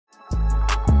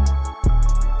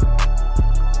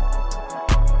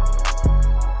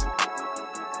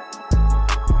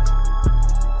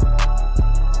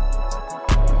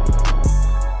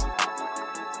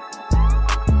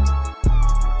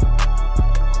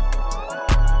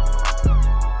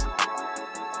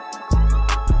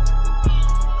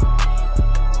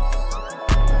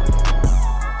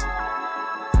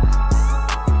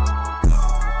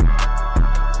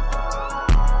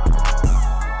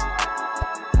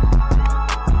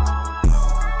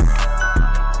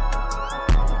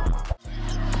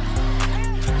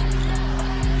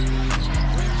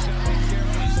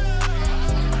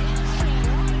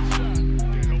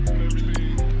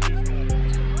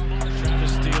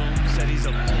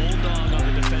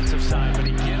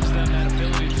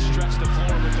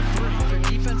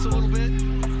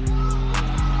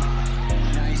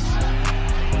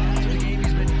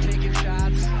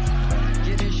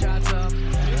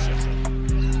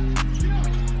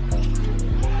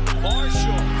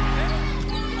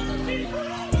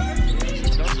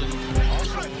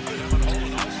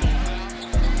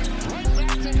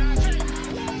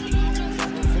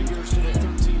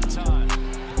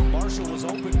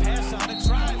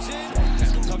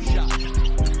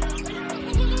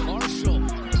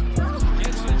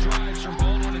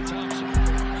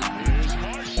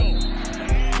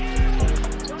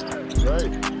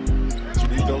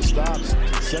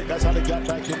got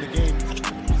back in the game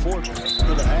before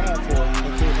the half or when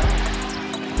it came out.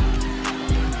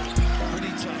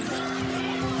 Pretty tough.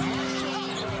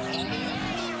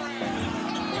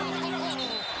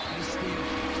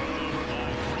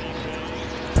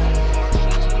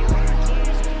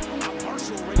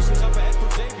 Marshall races up ahead for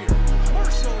Xavier.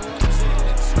 Marshall runs in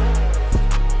and scores.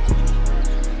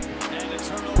 And a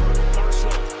turnover.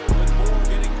 Marshall with more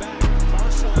getting back.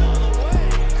 Marshall all the way.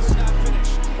 Could not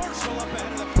finish. Marshall up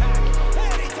ahead of the pack.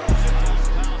 And he throws it down.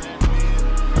 Foul had been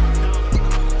phenomenal.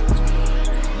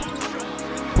 Marshall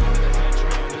with the catch,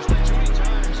 man. There's been too many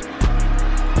times.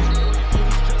 It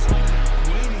was just like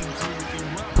waiting to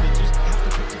erupt. They just have to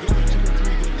put together 2 or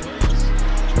 3 good plays.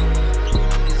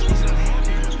 He's not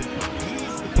happy with it, but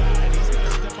he's the guy, and he's got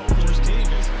to step up for his team.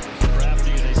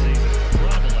 Crafty, and they say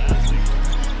incredible athlete.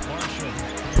 Marshall.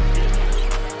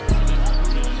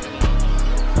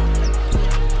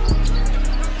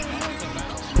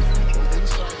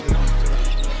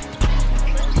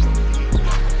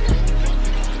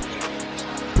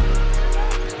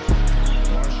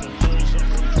 Marshall pulls up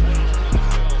from 12.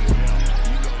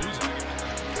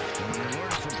 When you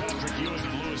learn from Patrick Ewing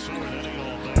and Lewis Orr, that ain't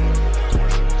all bad.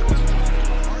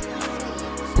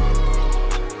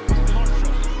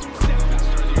 Marshall stepped back,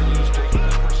 started the early streak,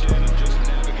 100%, and just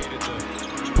navigated the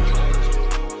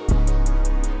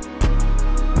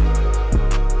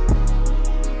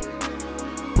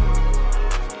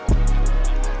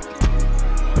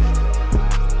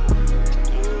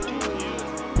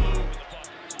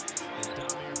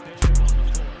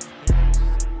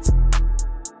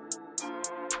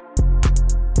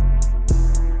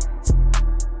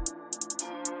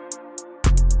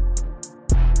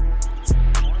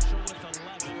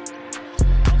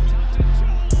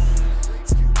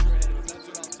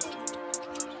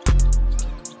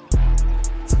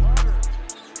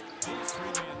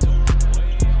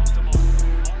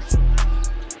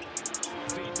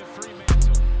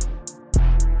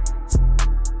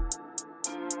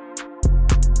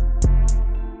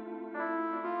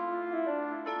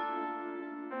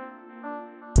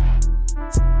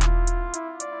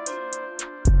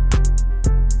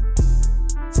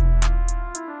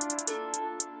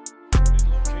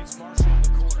locates Marshall in the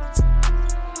corner.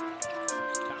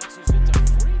 Bounces into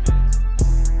Freeman.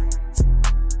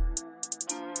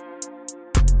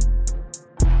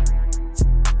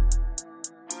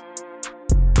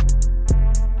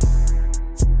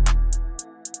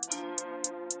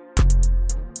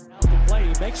 Out the play,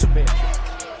 he makes a bid.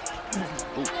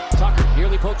 Tucker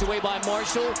nearly poked away by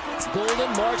Marshall.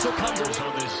 Golden, Marshall comes in.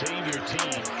 On this Xavier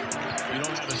team, you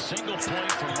don't have a single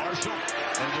point from Marshall,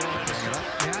 and you don't have a single.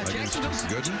 Yeah,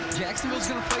 Jacksonville's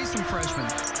going to play some freshmen,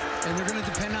 and they're going to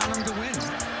depend on them to win.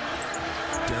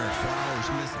 Derek Flowers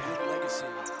missing.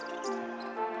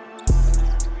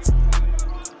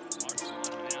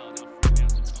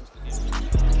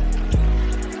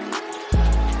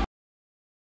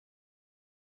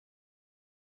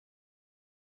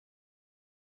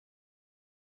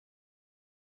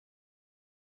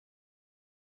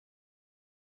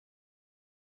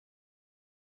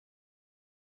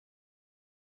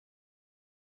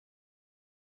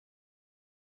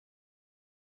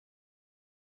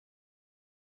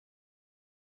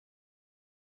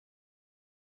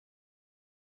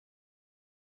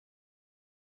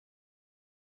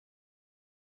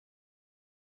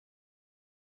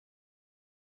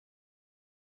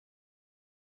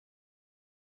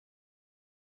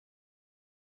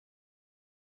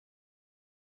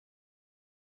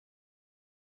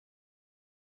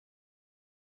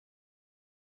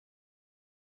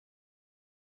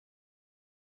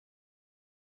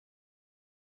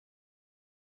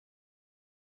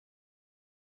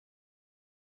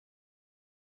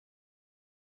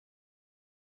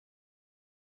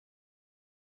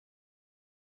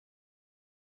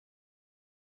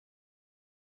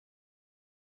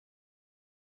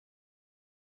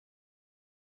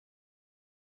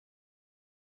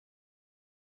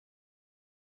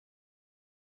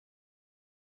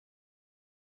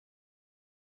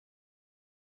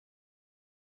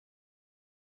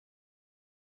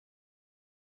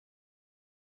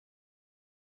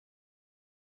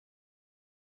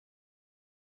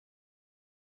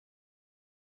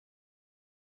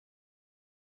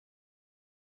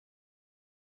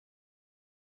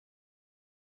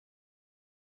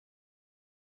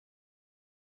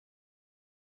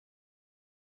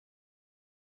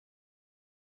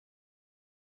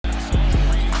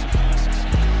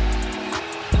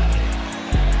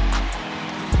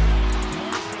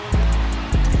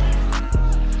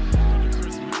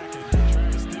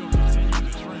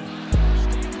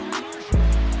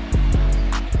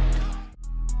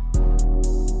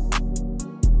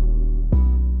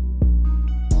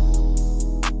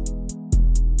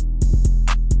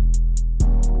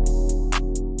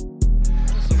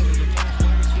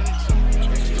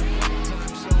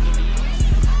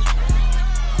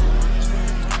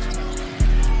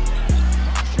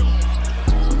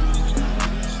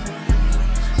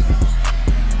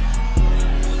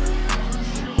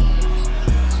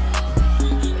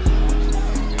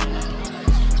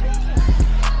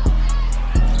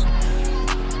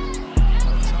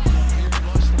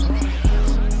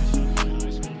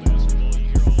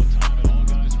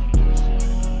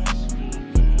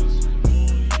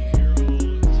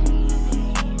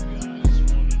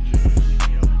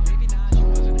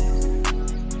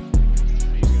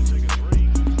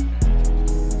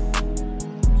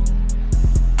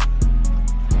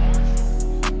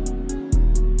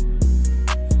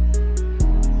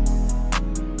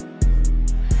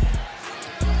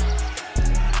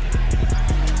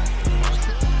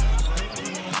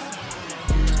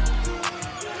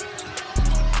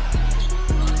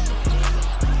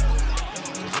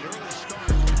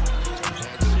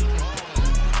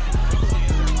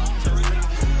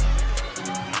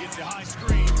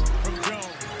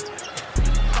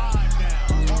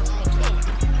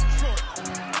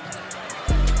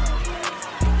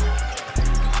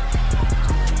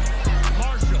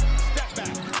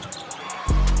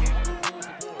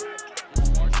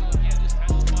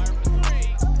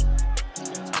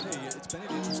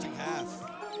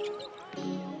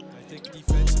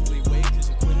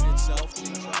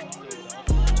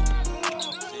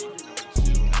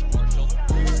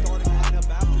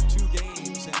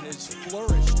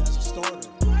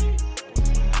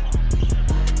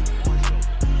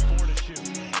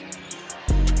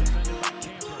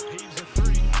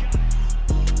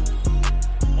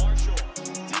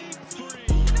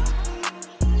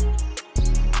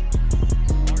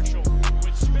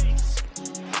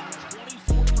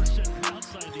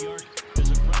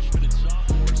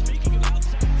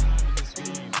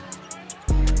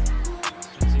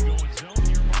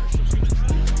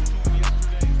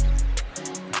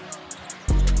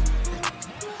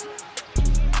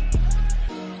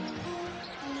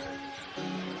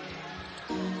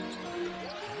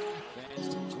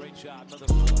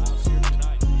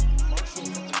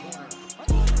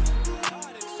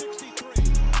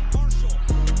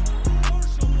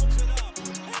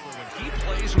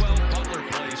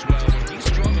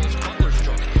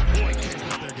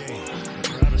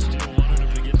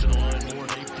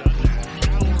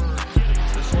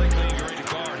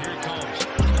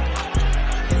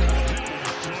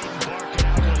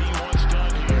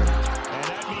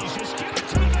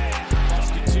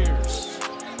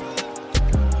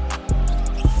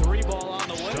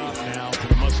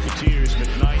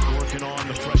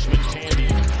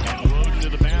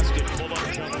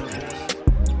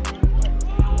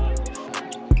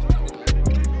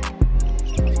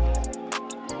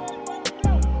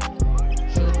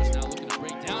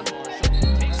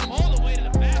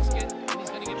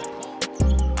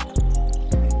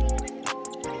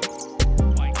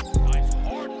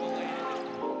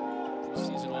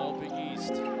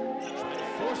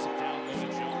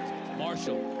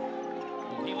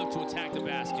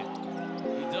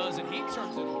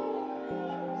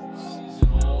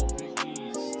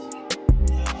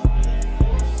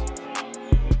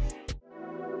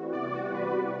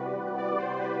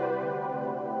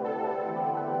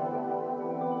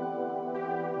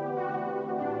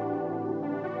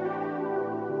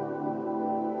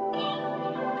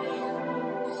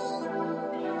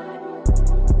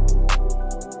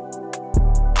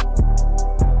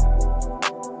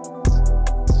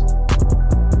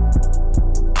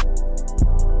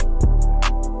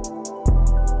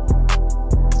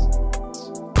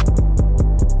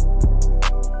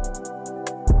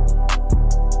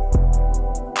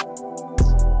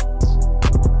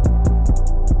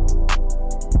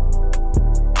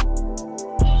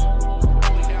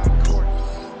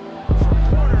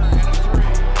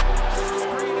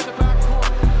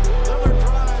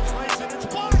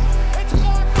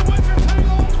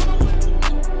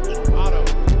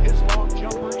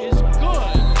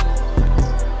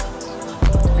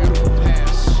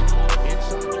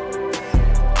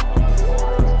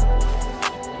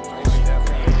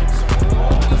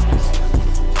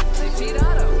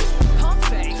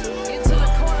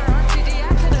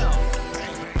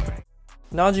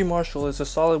 Naji Marshall is a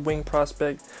solid wing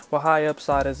prospect with high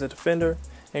upside as a defender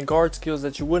and guard skills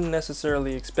that you wouldn't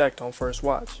necessarily expect on first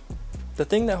watch. The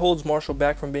thing that holds Marshall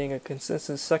back from being a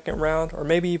consistent second round or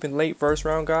maybe even late first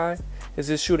round guy is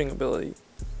his shooting ability.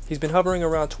 He's been hovering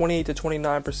around 28 to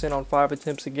 29% on 5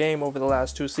 attempts a game over the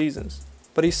last 2 seasons.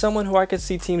 But he's someone who I could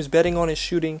see teams betting on his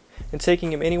shooting and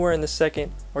taking him anywhere in the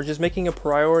second or just making a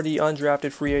priority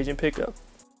undrafted free agent pickup.